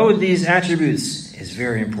 To know these attributes is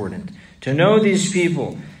very important. To know these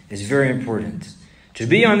people is very important. To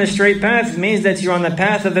be on the straight path means that you're on the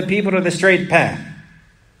path of the people of the straight path.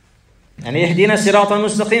 And يهدينا الصراط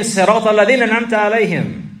المستقيم صراط الذين أنعمت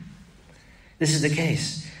عليهم. This is the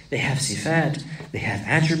case. They have sifat, they have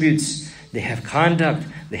attributes, they have conduct,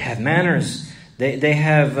 they have manners, they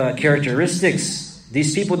have characteristics.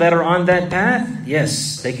 These people that are on that path,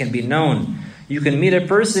 yes, they can be known. You can meet a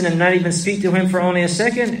person and not even speak to him for only a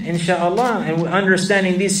second, inshallah, and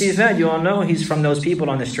understanding these sifat, you all know he's from those people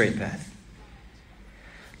on the straight path.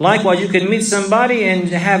 Likewise, you can meet somebody and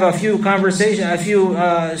have a few talk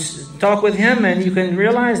with him, and you can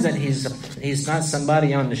realize that he's not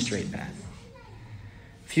somebody on the straight path.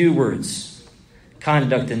 Few words,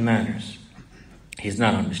 conduct and manners. He's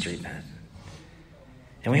not on the straight path.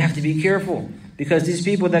 And we have to be careful, because these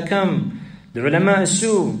people that come, the ulama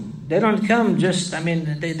as-su, they don't come just,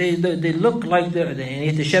 they look like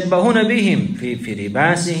يتشبهون بهم في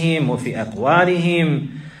لباسهم وفي أقوالهم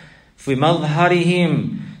في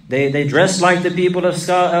مظهرهم. They dress like the people of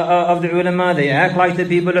the ulama. They act like the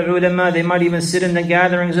people of ulama. They might even sit in the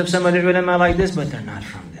gatherings of some of the ulama like this, but they're not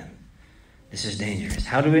from them. This is dangerous.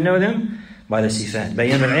 How do we know them? By the sifat.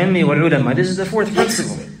 بَيَّنُ الْعِلْمِ وَالْعُلَمَا. This is the fourth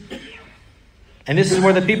principle. And this is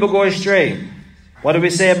where the people go astray. What do we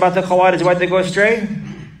say about the Khawarij? Why did they go astray?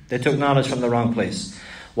 They took knowledge from the wrong place.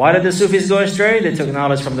 Why did the Sufis go astray? They took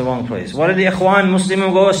knowledge from the wrong place. Why did the Ikhwan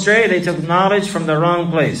Muslimun go astray? They took knowledge from the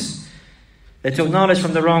wrong place. They took knowledge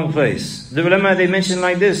from the wrong place. The ulama, they mentioned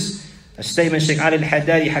like this, a statement Shaykh Ali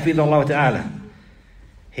al-Haddadi hafidhahullah ta'ala.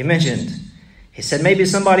 He mentioned, he said maybe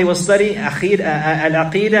somebody will study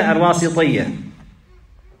al-Aqeedah al-Wasitiyya.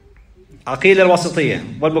 Aqeedah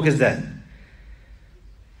al-Wasitiyya. What book is that?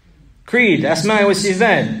 Creed, Asma' wa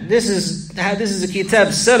Sifat. This is a kitab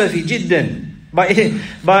As-Salafy jiddan by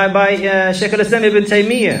Shaykh al-Islam ibn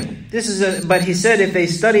Taymiyyah. But he said if they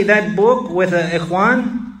study that book with an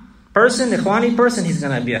Ikhwani person, he's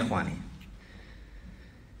going to be Ikhwani.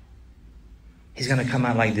 He's going to come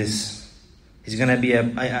out like this. He's going to be a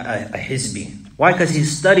Hizbi. Why? Because he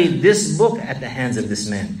studied this book at the hands of this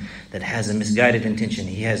man that has a misguided intention.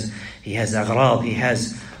 He has aghrab, he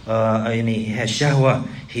has shahwa.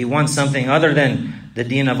 He wants something other than the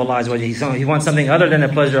deen of Allah. He wants something other than the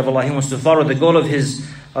pleasure of Allah. He wants to follow the goal of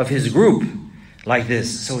his group like this.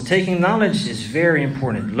 So taking knowledge is very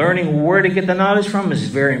important. Learning where to get the knowledge from is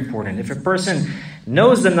very important. If a person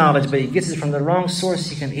knows the knowledge but he gets it from the wrong source,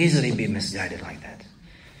 he can easily be misguided like that.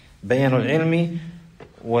 Bayanul ilmi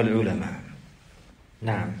wal ulama.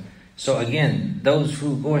 Now, so again, those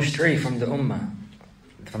who go astray from the ummah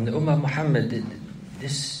of Muhammad,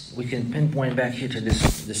 this we can pinpoint back here to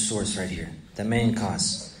this source right here. The main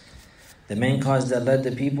cause that led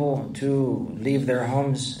the people to leave their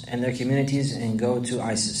homes and their communities and go to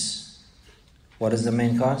ISIS. What is the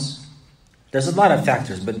main cause? There's a lot of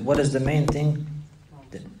factors, but what is the main thing?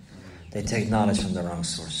 They take knowledge from the wrong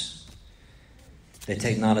source. They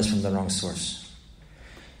take knowledge from the wrong source.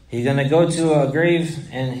 He's going to go to a grave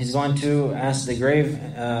and he's going to ask the grave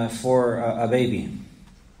for a baby.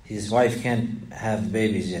 His wife can't have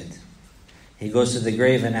babies yet. He goes to the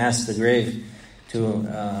grave and asks the grave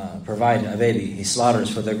to provide a baby. He slaughters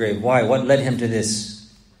for the grave. Why? What led him to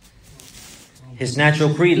this? His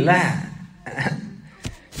natural creed, la.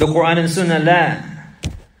 The Quran and Sunnah,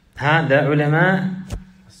 la. The ulama,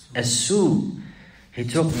 as-su. He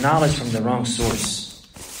took knowledge from the wrong source.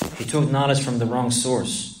 He took knowledge from the wrong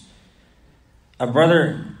source. A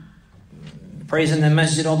brother prays in the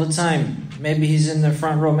masjid all the time. Maybe he's in the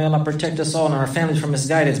front row. May Allah protect us all and our families from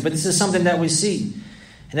misguidance. But this is something that we see.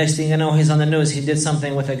 The next thing you know, he's on the news. He did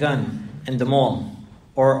something with a gun in the mall.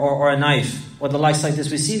 Or a knife. Or the likes like this.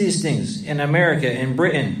 We see these things in America, in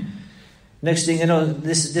Britain. Next thing you know,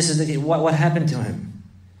 this is what happened to him.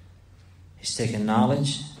 He's taken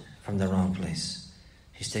knowledge from the wrong place.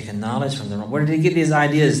 He's taken knowledge from the wrong... Where did he get these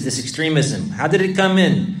ideas, this extremism? How did it come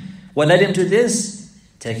in? What led him to this?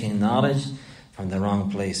 Taking knowledge from the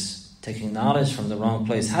wrong place. Taking knowledge from the wrong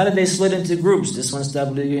place. How did they split into groups? This one's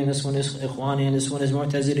Tablighi, and this one is Ikhwani, and this one is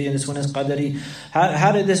Mu'tazili, and this one is Qadari.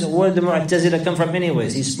 How did this... Where did the Mu'tazila come from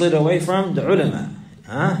anyways? He split away from the ulama.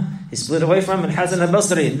 He split away from Al-Hasan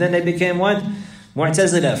al-Basri. Then they became what?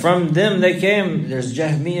 Mu'tazila. From them they came... There's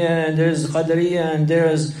Jahmiyyah, and there's Qadariya, and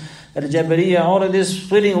there's Al-Jabariyya. All of this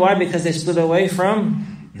splitting. Why? Because they split away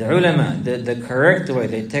from the ulama, the correct way.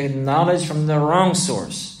 They take knowledge from the wrong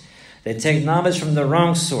source. They take knowledge from the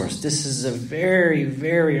wrong source. This is a very,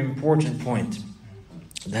 very important point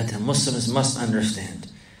that the Muslims must understand.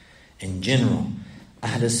 In general,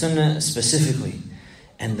 Ahl Sunnah specifically,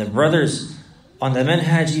 and the brothers on the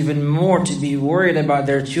manhaj even more, to be worried about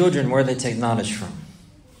their children, where they take knowledge from.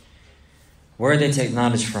 Where they take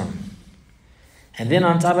knowledge from. And then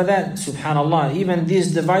on top of that, subhanAllah, even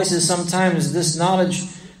these devices, sometimes this knowledge,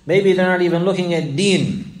 maybe they're not even looking at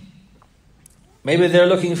deen. Maybe they're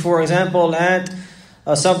looking, for example, at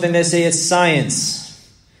something they say it's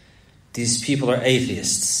science. These people are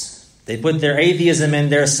atheists. They put their atheism in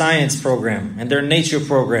their science program, and their nature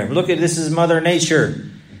program. Look at this is Mother Nature.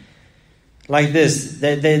 Like this.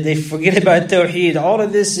 They forget about Tawheed. All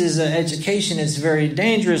of this is education. It's very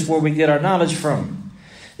dangerous where we get our knowledge from.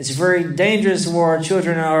 It's very dangerous where our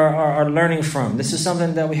children are learning from. This is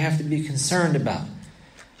something that we have to be concerned about.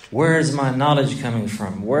 Where is my knowledge coming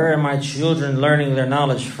from? Where are my children learning their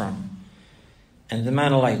knowledge from? And the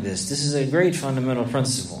matter like this. This is a great fundamental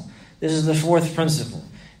principle. This is the fourth principle.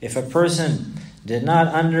 If a person did not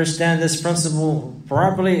understand this principle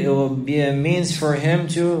properly, it will be a means for him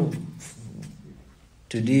to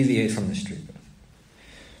deviate from the straight path.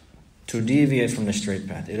 To deviate from the straight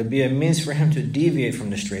path. It'll be a means for him to deviate from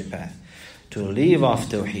the straight path. To leave off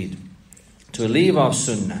Tawheed. To leave off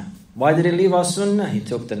Sunnah. Why did he leave off Sunnah? He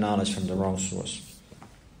took the knowledge from the wrong source.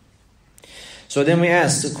 So then we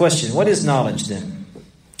ask the question, what is knowledge then?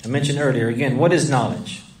 I mentioned earlier again, what is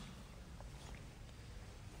knowledge?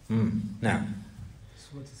 Now.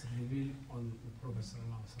 So what is revealed on the Prophet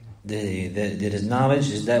sallallahu alaihi wasallam? The knowledge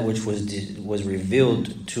is that which was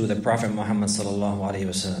revealed to the Prophet Muhammad sallallahu alaihi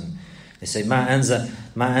wasallam. They say, ما أنزل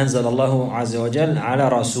الله عز وجل على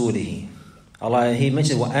رسوله. Allah, He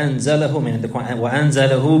mentioned وَأَنزَلَهُ in the Quran,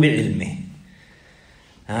 وَأَنزَلَهُ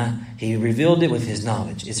بِعِلْمِهِ. He revealed it with His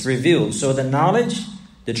knowledge. It's revealed. So the knowledge,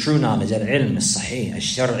 the true knowledge, al-ilm, al-sahih,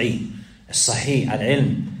 al-shar'i, al-sahih,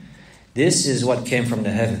 al-ilm. This is what came from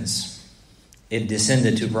the heavens. It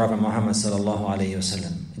descended to Prophet Muhammad sallallahu alayhi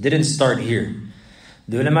wasallam. It didn't start here.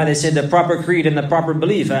 The ulama, they said the proper creed and the proper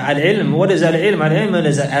belief. Al-ilm, what is al-ilm? Al-ilm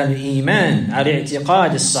is al-iman, al-i'tiqad,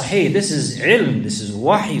 al-sahih. This is ilm, this is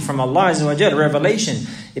wahi from Allah Azza wa Jal, revelation.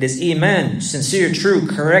 It is iman, sincere, true,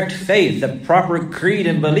 correct faith, the proper creed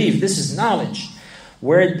and belief. This is knowledge.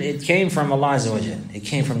 Where it came from Allah Azza wa Jal. It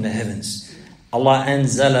came from the heavens. Allah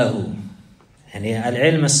anzalahu. And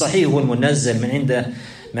al-ilm al-sahih huwa al-munazzal min indi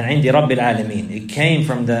Rabbil Alameen.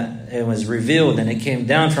 It was revealed and it came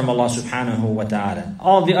down from Allah subhanahu wa ta'ala.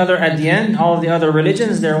 All the other adyan, all the other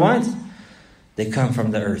religions, they're what? They come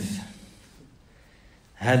from the earth.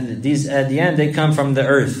 These adyan, they come from the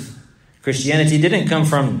earth. Christianity didn't come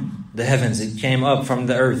from the heavens, it came up from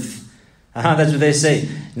the earth. That's what they say.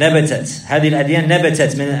 نبتت. هذه الأديان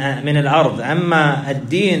نبتت من الأرض. أما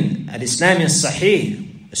الدين الإسلامي الصحيح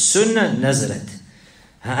السنة نزلت.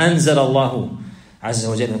 أنزل الله عز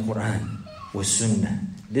وجل القرآن والسنة.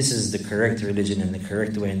 This is the correct religion and the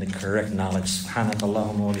correct way and the correct knowledge. سبحانك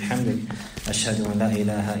اللهم وبحمدك أشهد أن لا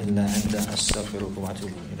إله إلا أنت أستغفرك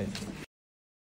وأتوب إليك.